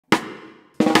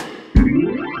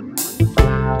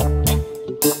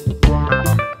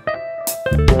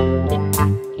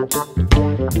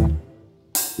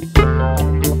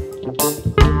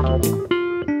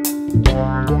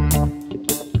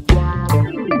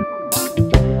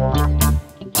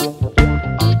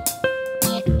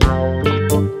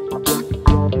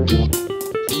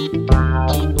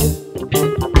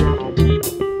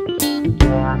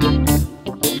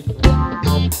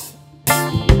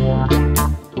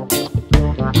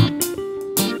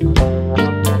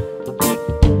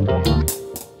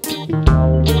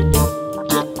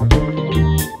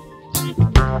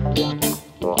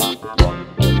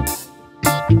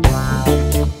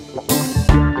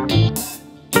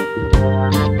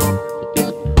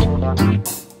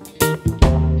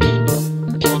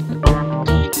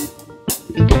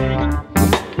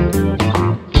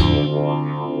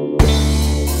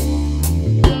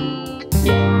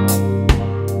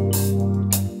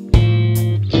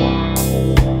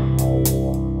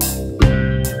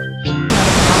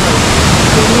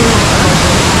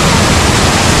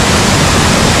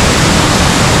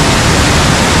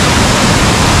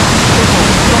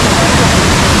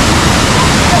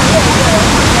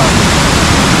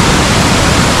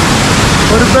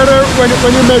better when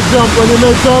you make jump. When you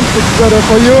make jump, it's better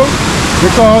for you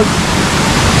because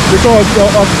of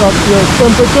your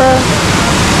temperature.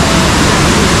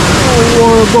 Don't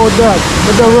worry about that.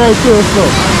 But the right here, so.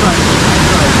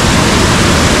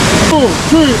 2,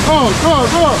 3, oh, go,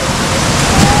 go.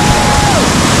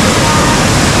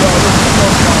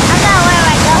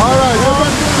 All right, you're going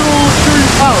to 2, 3,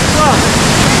 out, go.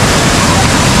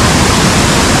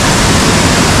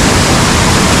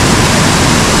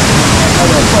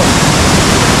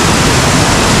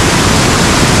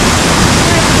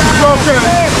 Okay.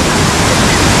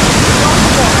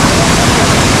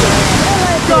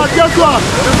 Guess what?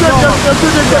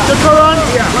 The current?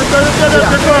 Yeah.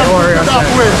 The current that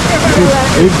way.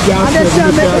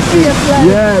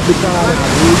 Yeah, because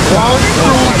 1,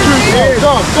 2, 3,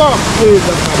 go.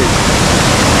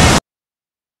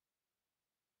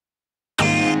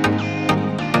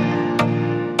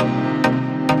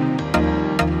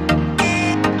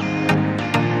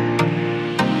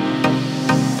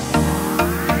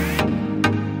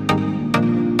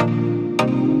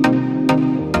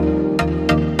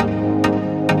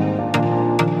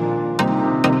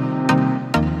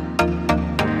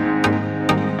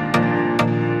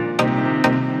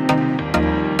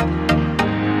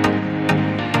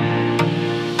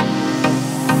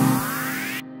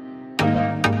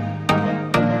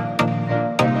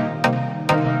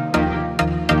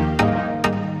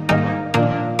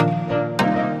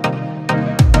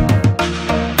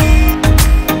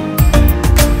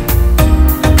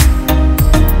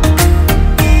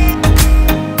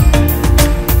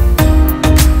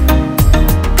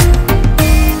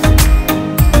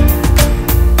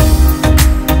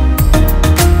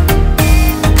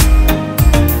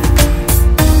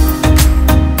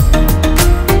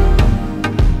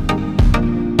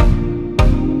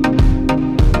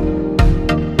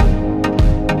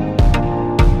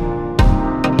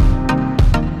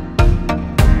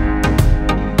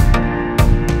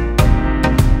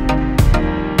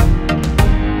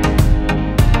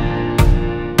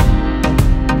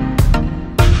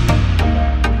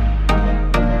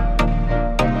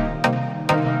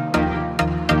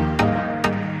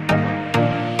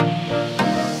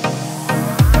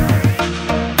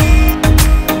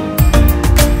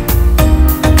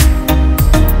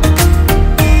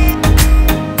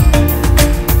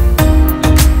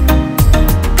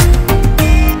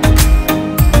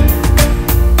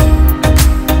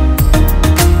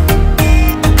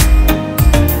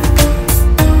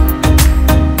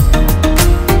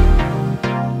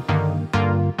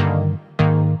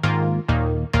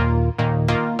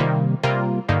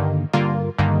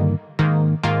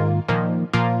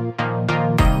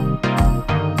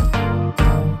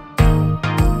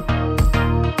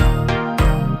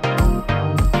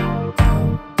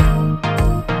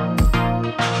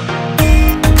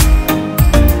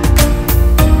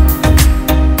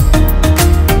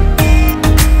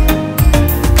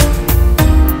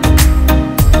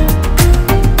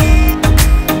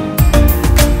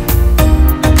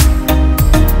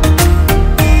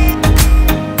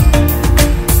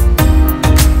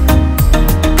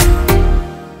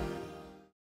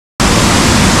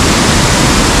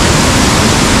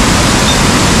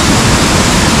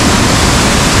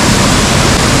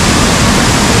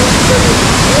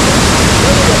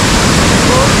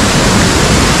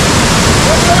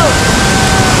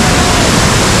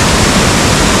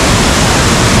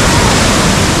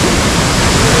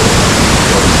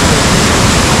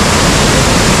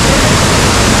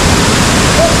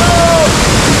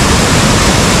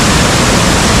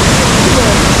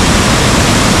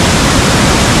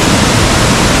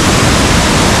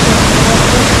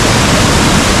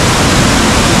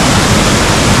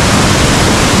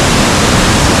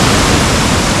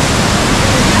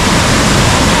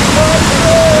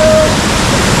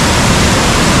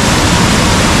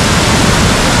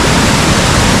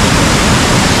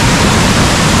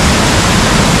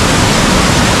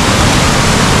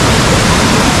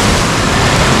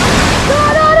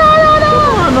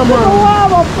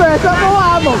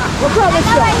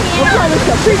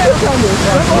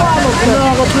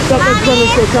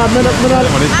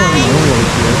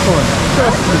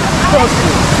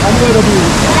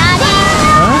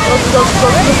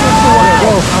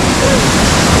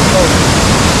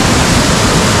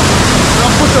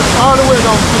 All the way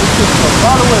down to the system.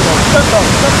 All the way down. Step down.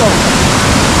 Step down.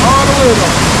 All the way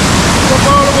down. Step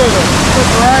all the way down. Step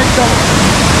right down.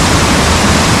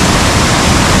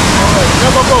 Alright,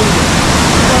 never go with it.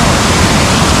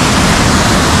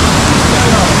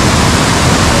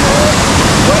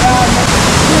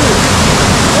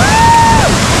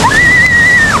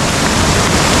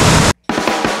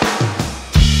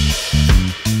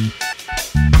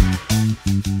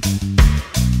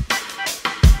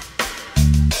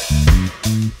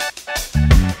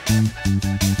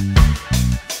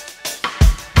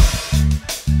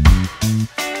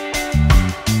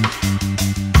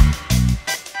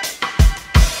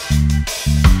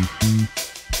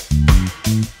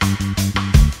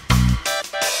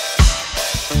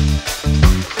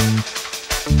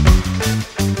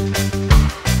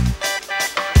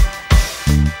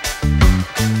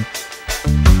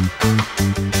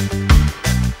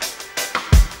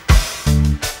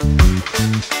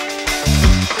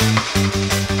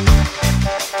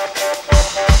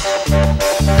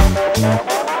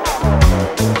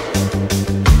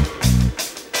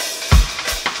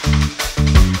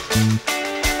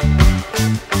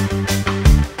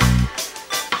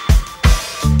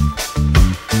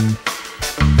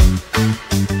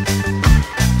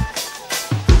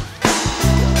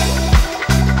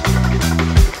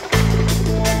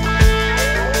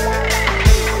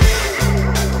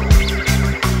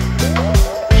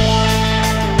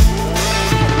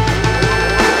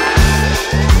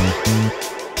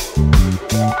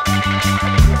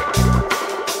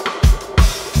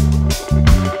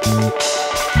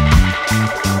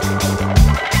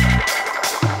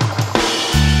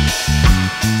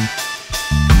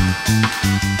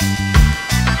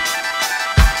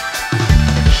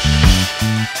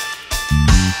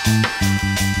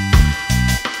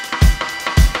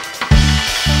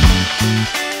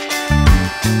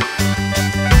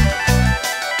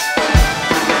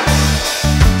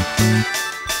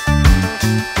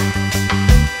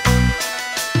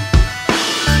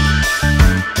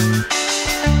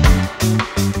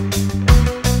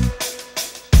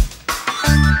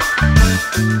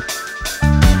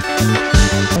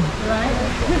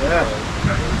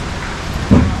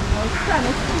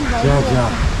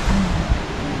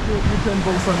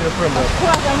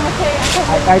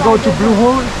 I go to Blue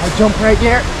Hole, I jump right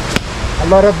there. A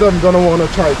lot of them gonna wanna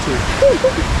try too.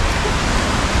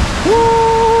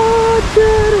 What?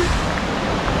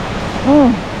 Oh.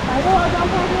 I don't want to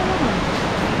jump right there.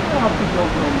 You don't have to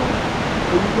jump right there.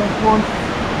 So you jump once,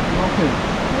 nothing.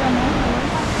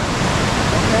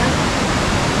 Okay?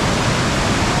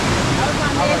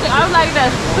 I was like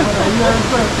that.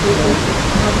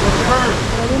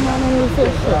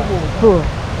 Who?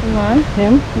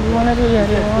 Him? You want to do that?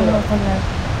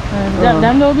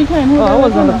 Them don't be kind. Oh, I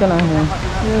wasn't looking at him.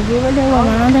 They were there, I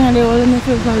don't think they were in the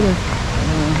field like this.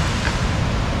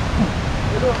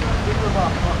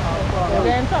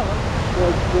 They're in trouble.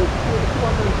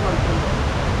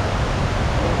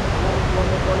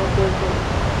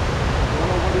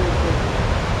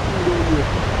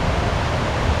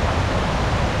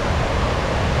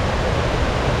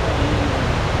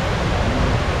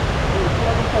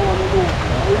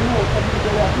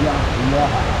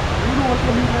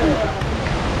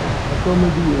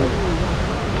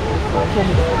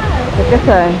 Take your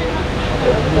time.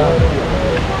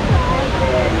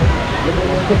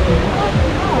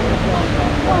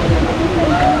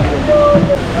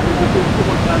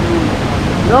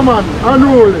 Yeah man,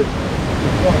 unroll it.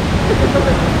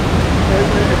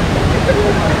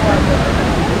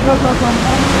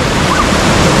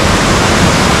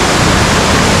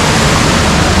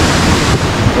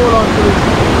 Hold on to it.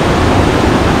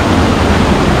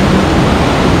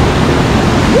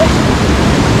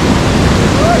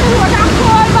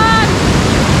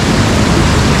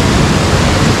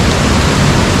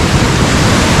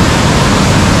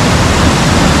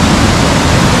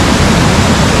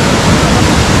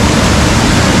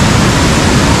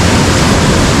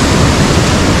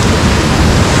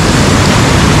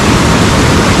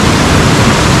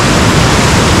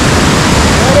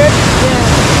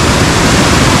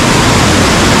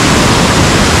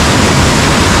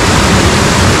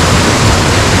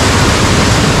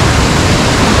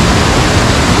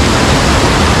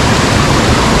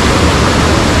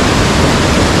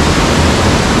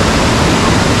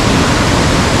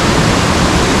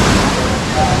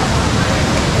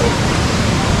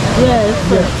 Yes,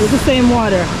 it's the same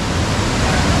water.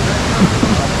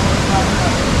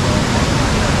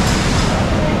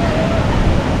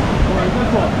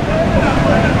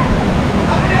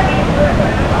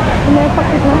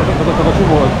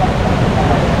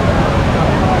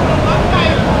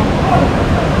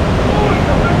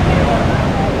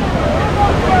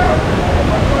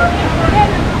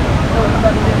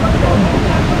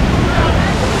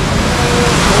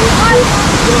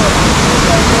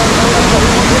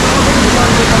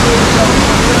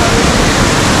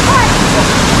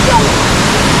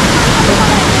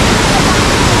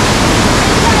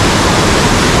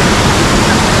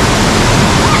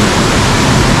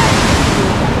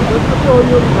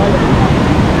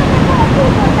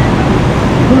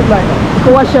 So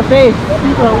wash your face.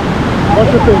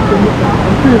 Wash your face and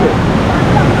feel it.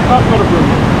 That's not a burn.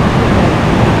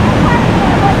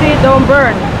 See, it don't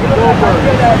burn. Don't burn.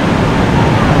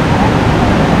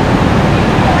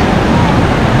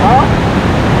 Huh?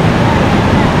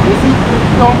 You see,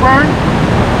 it don't burn?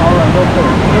 Alright, don't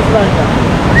burn. Just like that.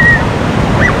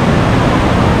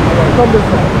 Alright, come this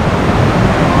way.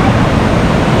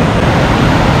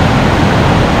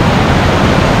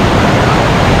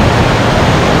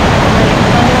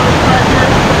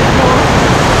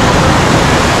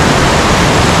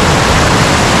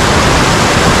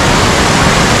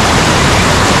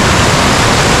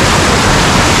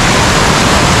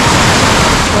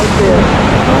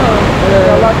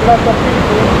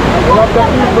 A lot of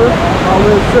people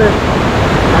always say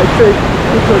I take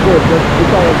picture good just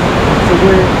because it's a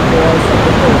way for us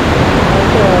to take.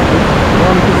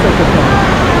 One to second time.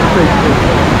 Take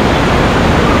picture.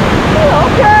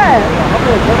 Okay.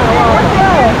 Okay,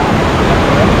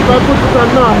 If I put it on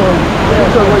normal,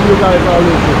 this is what you guys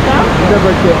always do.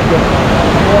 Never get this.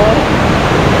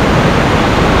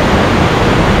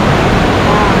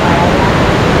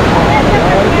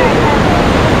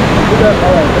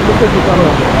 Alright, let me put it on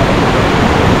normal.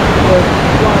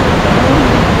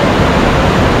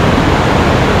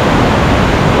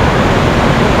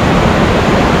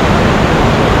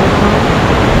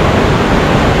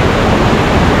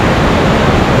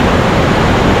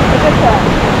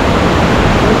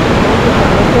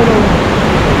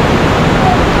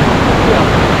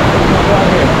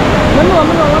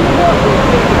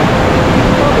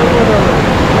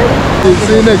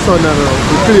 See you next one now.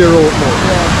 We clear out now.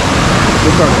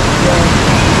 Look at it.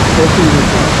 Go see this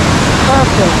one.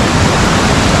 Perfect.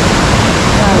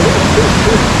 Yeah.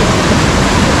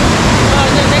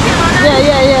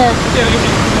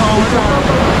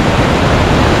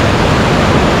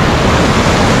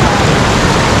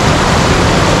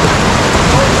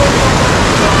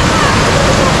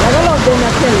 I don't know if they're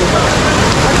not telling you.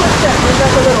 I just checked. There's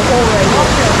like a little hole right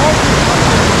here.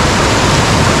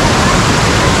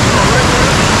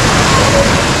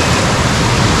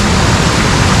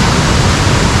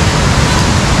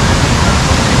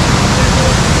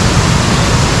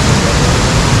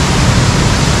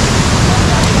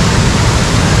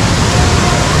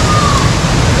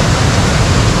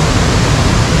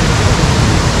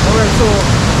 So,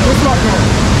 this lot now.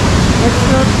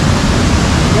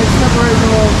 Let's separate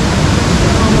now the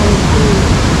normal two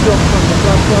jump from the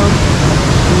platform.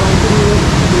 Along the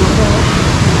top.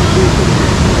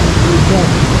 Do jump.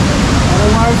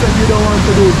 Otherwise, if you don't want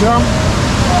to do jump,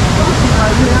 you see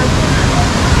right here.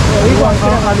 You want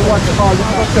to call the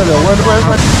hotel. When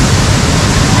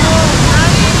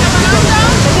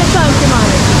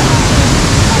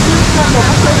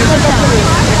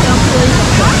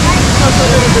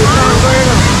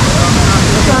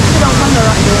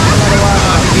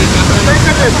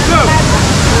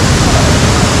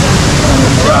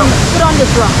Put on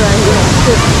this rock right here.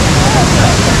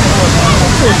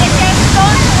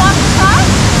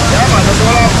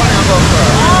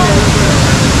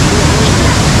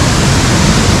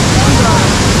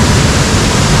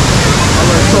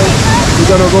 so we're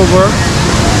gonna go over.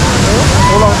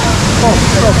 Hold on.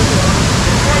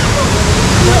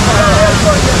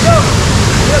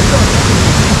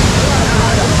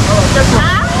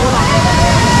 Stop.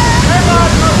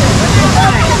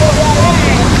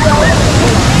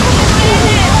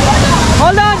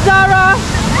 Hold on, Zara.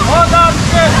 Hold on,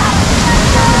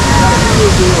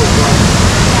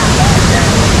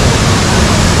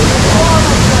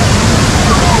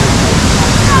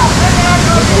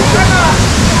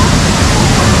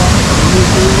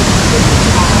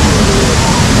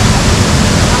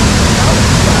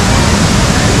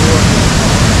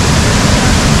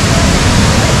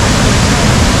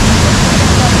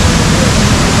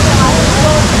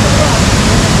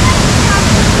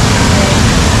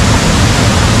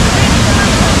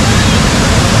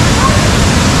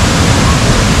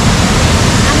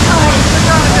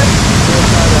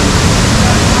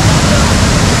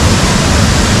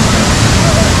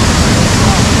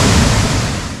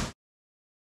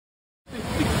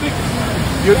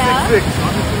 You're 6'6".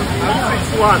 I'm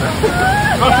 6'1".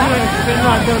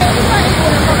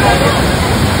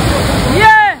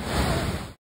 Yeah.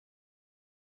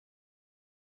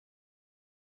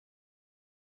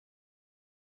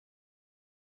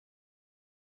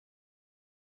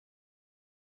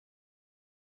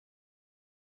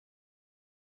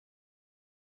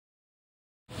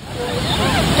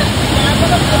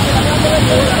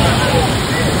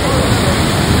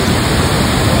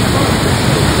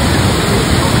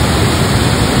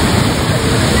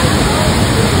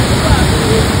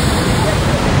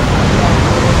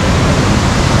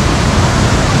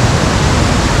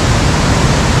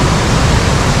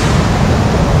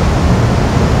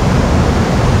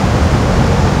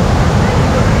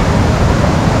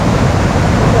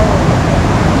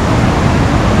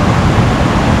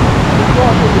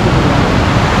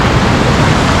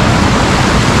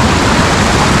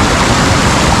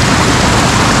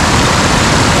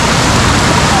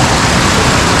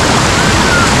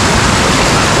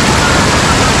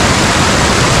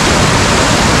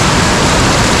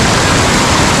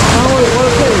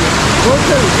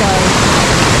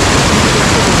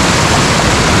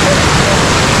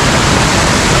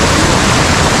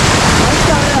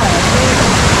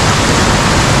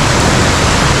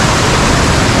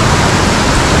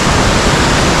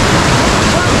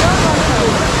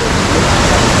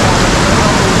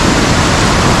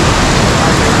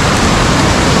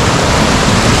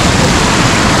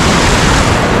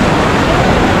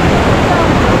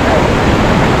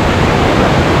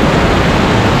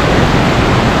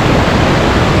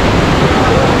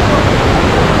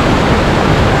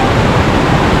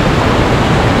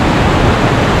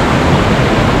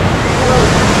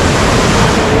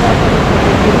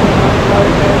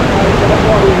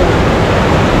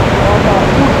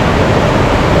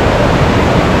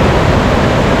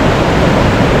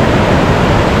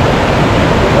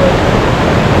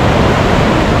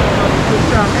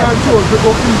 to go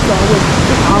east and west.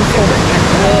 And south.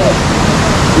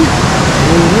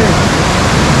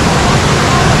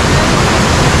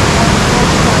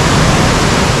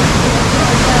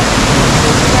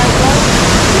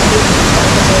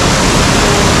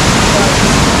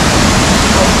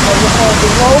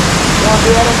 On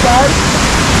the other side,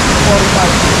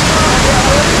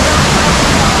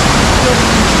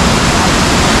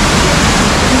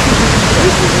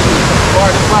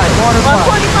 45.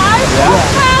 145? Yeah.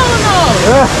 Hell no!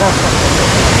 45.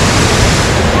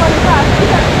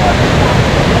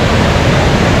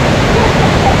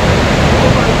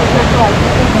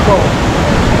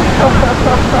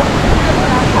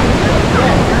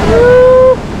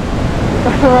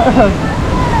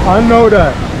 I know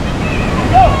that.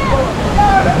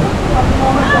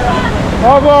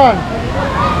 Hold on.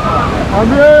 I'm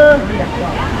here.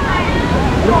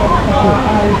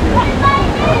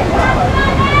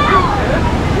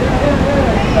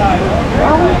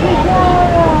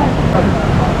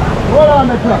 Hold on,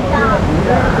 the clock.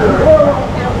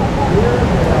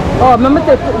 Oh, remember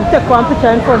to take one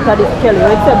picture in front of this Kelly.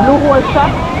 It's a blue hole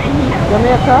shop.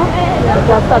 Jamaica. You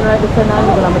can stand right there and I'm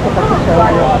going to take a picture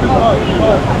of you.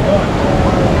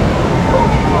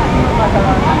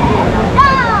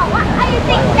 What do you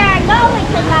think they're going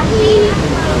to the beach?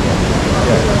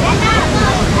 They're not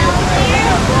going down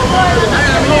there.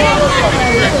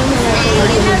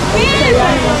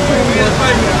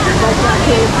 That's why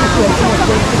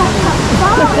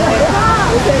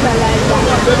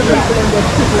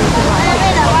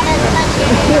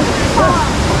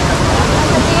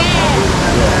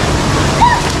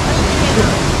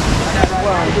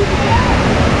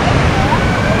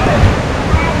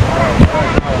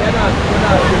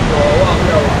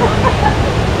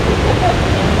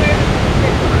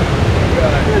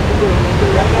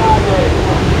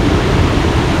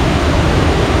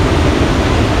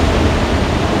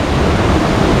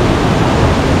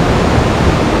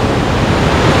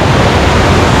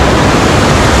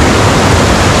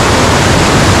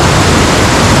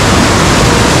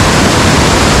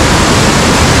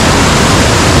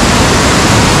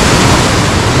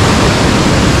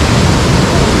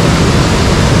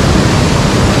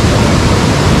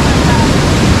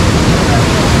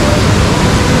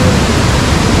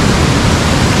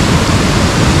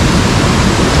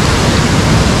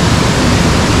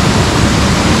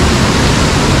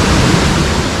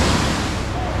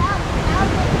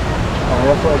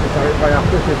I have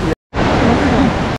to